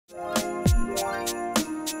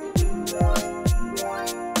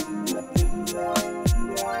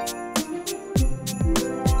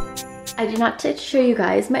not to show you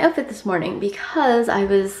guys my outfit this morning because I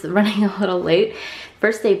was running a little late.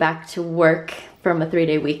 First day back to work from a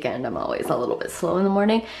 3-day weekend. I'm always a little bit slow in the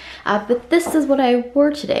morning. But this is what I wore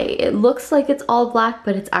today. It looks like it's all black,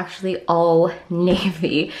 but it's actually all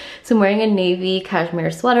navy. So I'm wearing a navy cashmere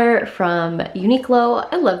sweater from Uniqlo.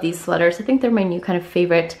 I love these sweaters. I think they're my new kind of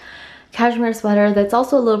favorite cashmere sweater that's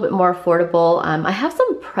also a little bit more affordable. I have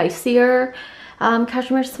some pricier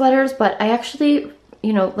cashmere sweaters, but I actually,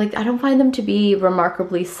 you know, like I don't find them to be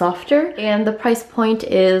remarkably softer, and the price point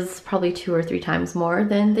is probably 2 or 3 times more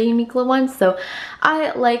than the Uniqlo ones. So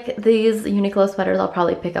I like these Uniqlo sweaters. I'll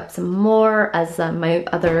probably pick up some more as my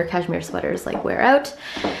other cashmere sweaters like wear out.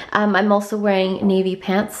 I'm also wearing navy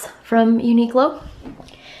pants from Uniqlo.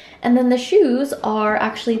 And then the shoes are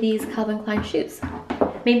actually these Calvin Klein shoes.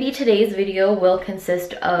 Maybe today's video will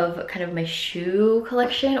consist of kind of my shoe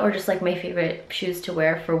collection or just like my favorite shoes to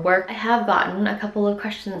wear for work. I have gotten a couple of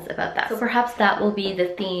questions about that. So perhaps that will be the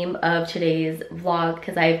theme of today's vlog,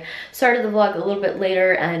 because I've started the vlog a little bit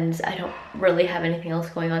later and I don't really have anything else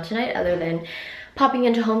going on tonight other than popping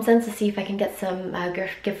into HomeSense to see if I can get some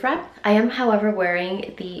gift wrap. I am, however,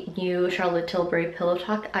 wearing the new Charlotte Tilbury Pillow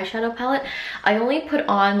Talk eyeshadow palette. I only put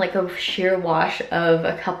on like a sheer wash of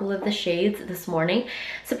a couple of the shades this morning.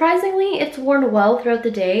 Surprisingly, it's worn well throughout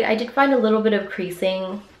the day. I did find a little bit of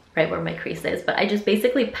creasing right where my crease is, but I just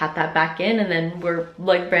basically pat that back in and then we're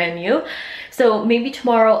like brand new. So maybe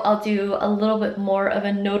tomorrow I'll do a little bit more of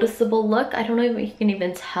a noticeable look. I don't know if you can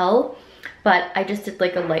even tell, but I just did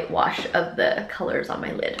like a light wash of the colors on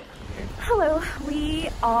my lid. Hello, we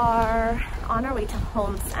are on our way to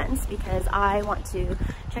HomeSense because I want to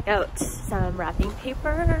check out some wrapping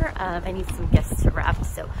paper. I need some gifts to wrap,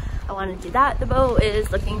 so I want to do that. The Beau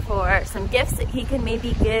is looking for some gifts that he can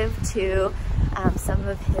maybe give to some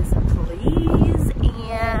of his employees,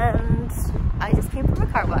 and I just came from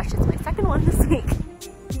a car wash. It's my second one this week.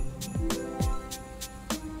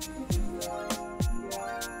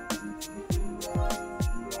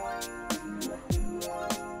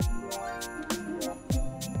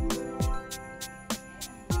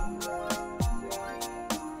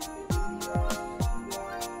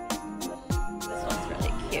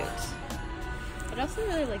 I also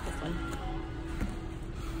really like this one.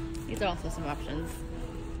 These are also some options.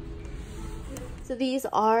 So these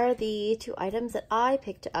are the 2 items that I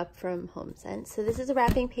picked up from HomeSense. So this is a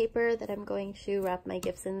wrapping paper that I'm going to wrap my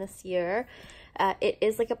gifts in this year. It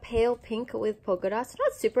is like a pale pink with polka dots.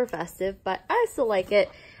 Not super festive, but I still like it.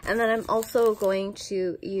 And then I'm also going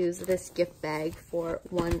to use this gift bag for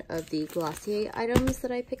one of the Glossier items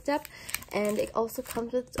that I picked up. And it also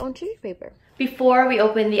comes with its own tissue paper. Before we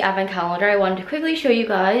open the advent calendar, I wanted to quickly show you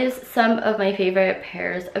guys some of my favorite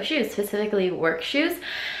pairs of shoes, specifically work shoes.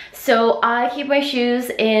 So I keep my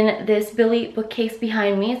shoes in this Billy bookcase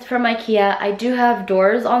behind me. It's from Ikea. I do have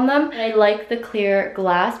doors on them. I like the clear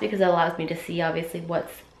glass because it allows me to see obviously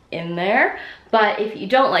what's in there. But if you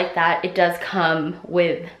don't like that, it does come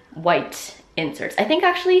with white inserts. I think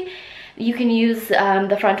actually you can use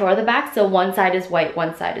the front or the back. So one side is white,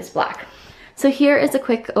 one side is black. So here is a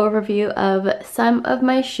quick overview of some of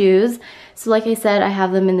my shoes. So like I said, I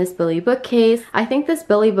have them in this Billy bookcase. I think this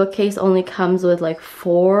Billy bookcase only comes with like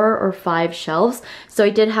 4 or 5 shelves. So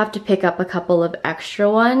I did have to pick up a couple of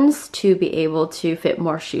extra ones to be able to fit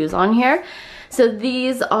more shoes on here. So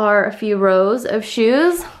these are a few rows of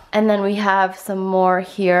shoes. And then we have some more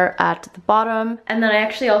here at the bottom. And then I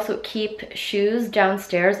actually also keep shoes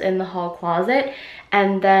downstairs in the hall closet.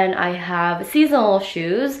 And then I have seasonal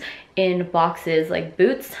shoes in boxes like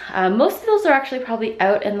boots. Most of those are actually probably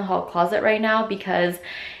out in the hall closet right now because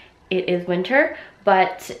it is winter,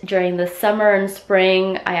 but during the summer and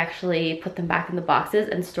spring I actually put them back in the boxes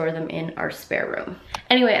and store them in our spare room.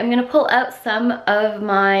 Anyway, I'm gonna pull out some of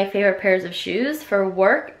my favorite pairs of shoes for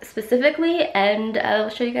work specifically, and I'll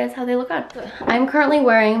show you guys how they look on. I'm currently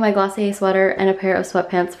wearing my Glossier sweater and a pair of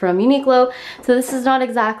sweatpants from Uniqlo, so this is not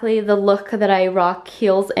exactly the look that I rock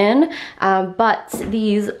heels in, but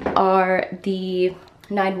these are the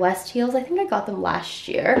 9 West heels. I think I got them last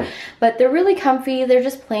year, but they're really comfy. They're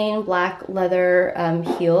just plain black leather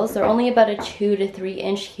heels. They're only about a 2 to 3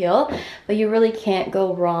 inch heel, but you really can't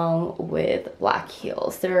go wrong with black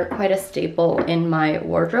heels. They're quite a staple in my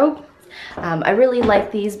wardrobe. I really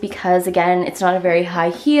like these because, again, it's not a very high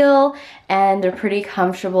heel and they're pretty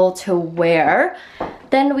comfortable to wear.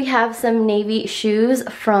 Then we have some navy shoes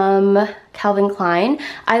from Calvin Klein.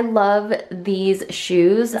 I love these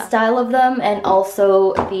shoes, the style of them, and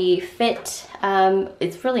also the fit.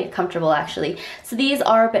 It's really comfortable actually. So these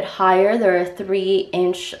are a bit higher. They're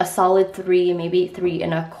a solid 3, maybe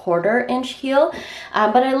 3¼ inch heel.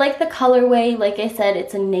 But I like the colorway. Like I said,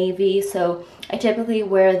 it's a navy, so I typically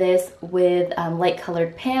wear this with light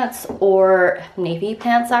colored pants or navy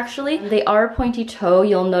pants actually. They are pointy toe.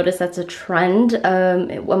 You'll notice that's a trend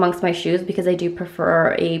amongst my shoes because I do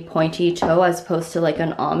prefer a pointy toe as opposed to like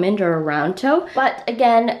an almond or a round toe. But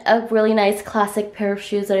again, a really nice classic pair of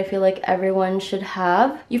shoes that I feel like everyone should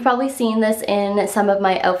have. You've probably seen this in some of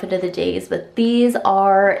my outfit of the days, but these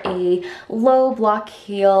are a low block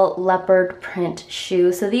heel leopard print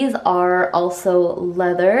shoe. So these are also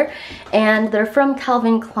leather and they're from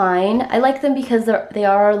Calvin Klein. I like them because they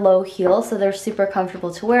are low heel, so they're super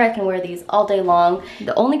comfortable to wear. I can wear these all day long.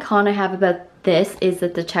 The only con I have about this is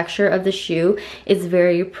that the texture of the shoe is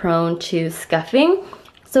very prone to scuffing.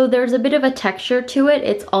 So there's a bit of a texture to it.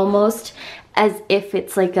 It's almost as if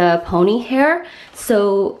it's like a pony hair.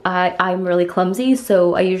 So I'm really clumsy,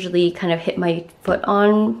 so I usually kind of hit my foot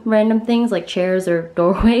on random things like chairs or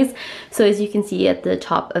doorways. So as you can see at the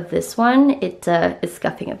top of this one, it is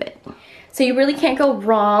scuffing a bit. So you really can't go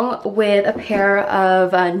wrong with a pair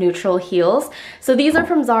of neutral heels. So these are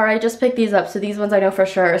from Zara. I just picked these up, so these ones I know for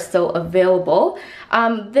sure are still available.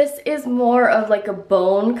 This is more of like a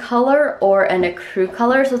bone color or an ecru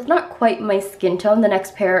color, so it's not quite my skin tone. The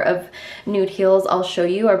next pair of nude heels I'll show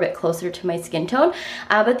you are a bit closer to my skin tone,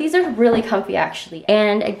 but these are really comfy actually.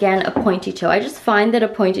 And again, a pointy toe. I just find that a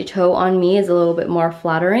pointy toe on me is a little bit more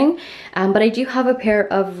flattering, but I do have a pair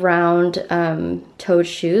of round toed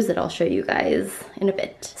shoes that I'll show you guys in a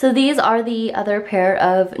bit. So these are the other pair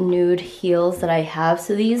of nude heels that I have.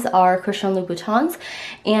 So these are Christian Louboutins,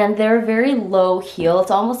 and they're very low heel.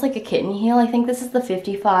 It's almost like a kitten heel. I think this is the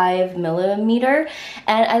 55mm,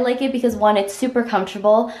 and I like it because one, it's super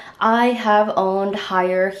comfortable. I have owned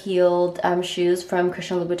higher heeled shoes from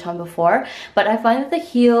Christian Louboutin before, but I find that the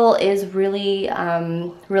heel is really,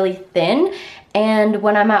 really thin. And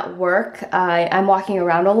when I'm at work, I'm walking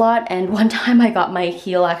around a lot, and one time I got my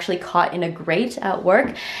heel actually caught in a grate at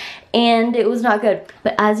work, and it was not good.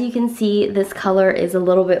 But as you can see, this color is a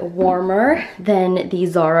little bit warmer than the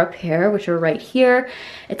Zara pair, which are right here.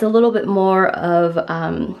 It's a little bit more of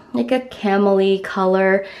like a camel-y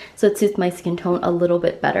color, so it suits my skin tone a little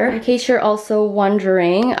bit better. In case you're also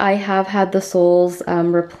wondering, I have had the soles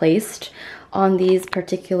replaced on these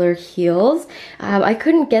particular heels. I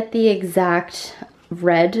couldn't get the exact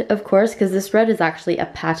red, of course, because this red is actually a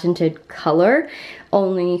patented color.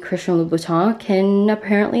 Only Christian Louboutin can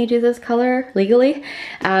apparently do this color legally.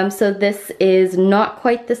 So this is not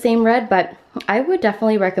quite the same red, but I would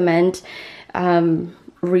definitely recommend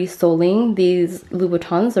resoling these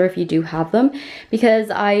Louboutins, or if you do have them,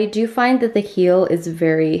 because I do find that the heel is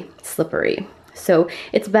very slippery. So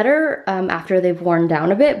it's better after they've worn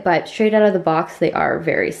down a bit, but straight out of the box, they are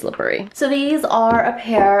very slippery. So these are a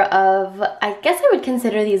pair of, I guess I would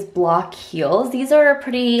consider these block heels. These are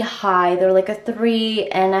pretty high. They're like a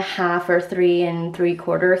 3½ or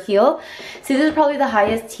 3¾ heel. So this is probably the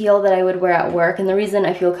highest heel that I would wear at work. And the reason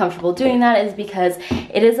I feel comfortable doing that is because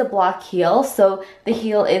it is a block heel. So the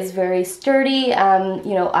heel is very sturdy.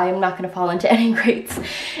 You know, I'm not gonna fall into any grates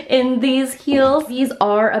in these heels. These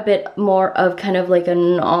are a bit more of kind of like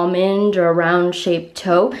an almond or a round shaped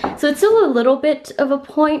toe. So it's still a little bit of a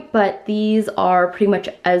point, but these are pretty much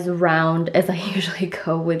as round as I usually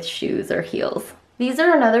go with shoes or heels. These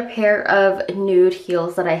are another pair of nude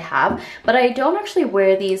heels that I have, but I don't actually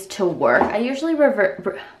wear these to work. I usually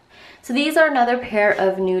So these are another pair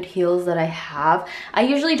of nude heels that I have. I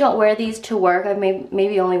usually don't wear these to work. I've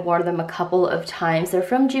maybe only worn them a couple of times. They're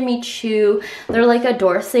from Jimmy Choo. They're like a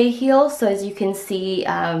Dorsey heel, so as you can see,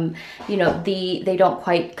 you know, they don't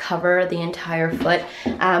quite cover the entire foot.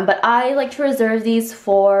 But I like to reserve these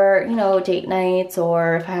for, you know, date nights,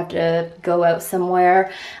 or if I have to go out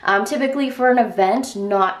somewhere. Typically for an event,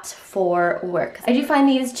 not for work. I do find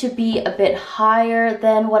these to be a bit higher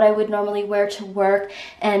than what I would normally wear to work,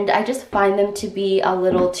 and I just find them to be a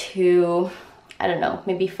little too, I don't know,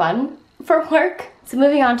 maybe fun for work. So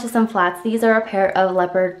moving on to some flats. These are a pair of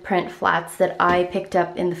leopard print flats that I picked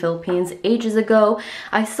up in the Philippines ages ago.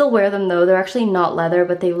 I still wear them though. They're actually not leather,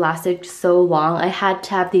 but they've lasted so long. I had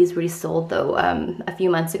to have these resold though a few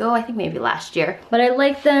months ago, I think maybe last year. But I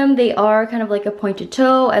like them. They are kind of like a pointed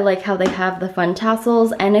toe. I like how they have the fun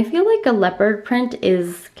tassels, and I feel like a leopard print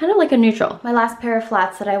is kind of like a neutral. My last pair of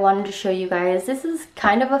flats that I wanted to show you guys, this is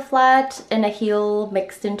kind of a flat and a heel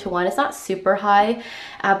mixed into one. It's not super high,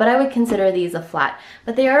 but I would consider these a flat that.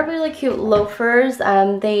 But they are really cute loafers.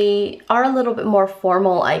 They are a little bit more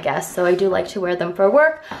formal, I guess, so I do like to wear them for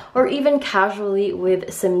work or even casually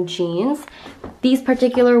with some jeans. These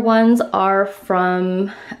particular ones are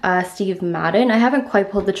from Steve Madden. I haven't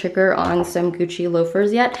quite pulled the trigger on some Gucci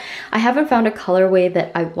loafers yet. I haven't found a colorway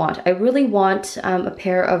that I want. I really want a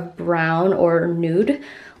pair of brown or nude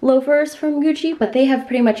loafers from Gucci, but they have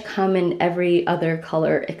pretty much come in every other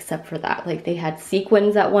color except for that. Like they had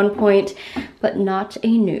sequins at one point, but not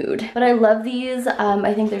a nude. But I love these.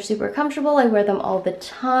 I think they're super comfortable. I wear them all the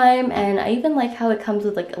time, and I even like how it comes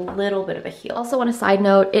with like a little bit of a heel. Also on a side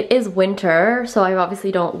note, it is winter, so I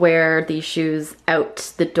obviously don't wear these shoes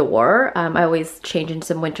out the door. I always change into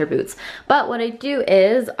some winter boots. But what I do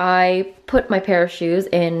is I put my pair of shoes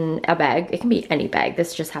in a bag. It can be any bag.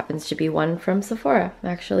 This just happens to be one from Sephora,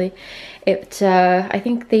 actually. I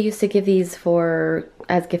think they used to give these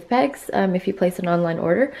as gift bags if you place an online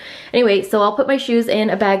order. Anyway, so I'll put my shoes in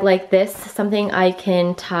a bag like this, something I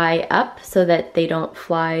can tie up so that they don't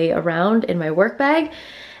fly around in my work bag.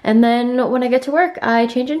 And then when I get to work, I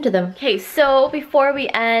change into them. Okay, so before we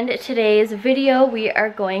end today's video, we are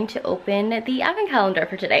going to open the advent calendar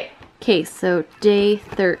for today. Okay, so day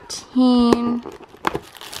 13.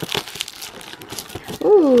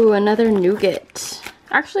 Ooh, another nougat.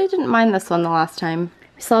 Actually, I didn't mind this one the last time.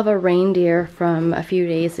 We still have a reindeer from a few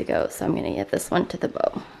days ago, so I'm gonna get this one to the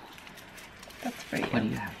bow. That's for you. What do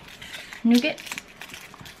you have? Nougat?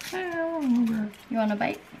 You want a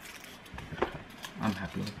bite? I'm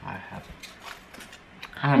happy with what I have.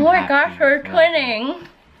 Oh my gosh, we're twinning!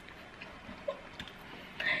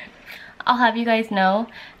 I'll have you guys know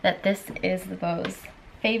that this is the beau's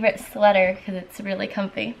favorite sweater because it's really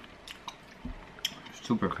comfy.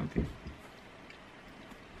 Super comfy.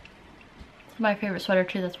 It's my favorite sweater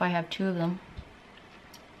too, that's why I have two of them.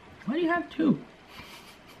 Why do you have two?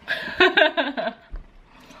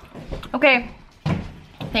 Okay,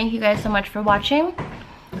 thank you guys so much for watching.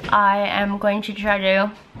 I am going to try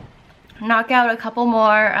to knock out a couple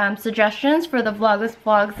more suggestions for the vlogless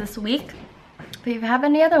vlogs this week. If you have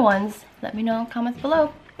any other ones, let me know in the comments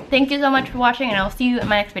below. Thank you so much for watching, and I'll see you in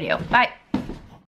my next video. Bye!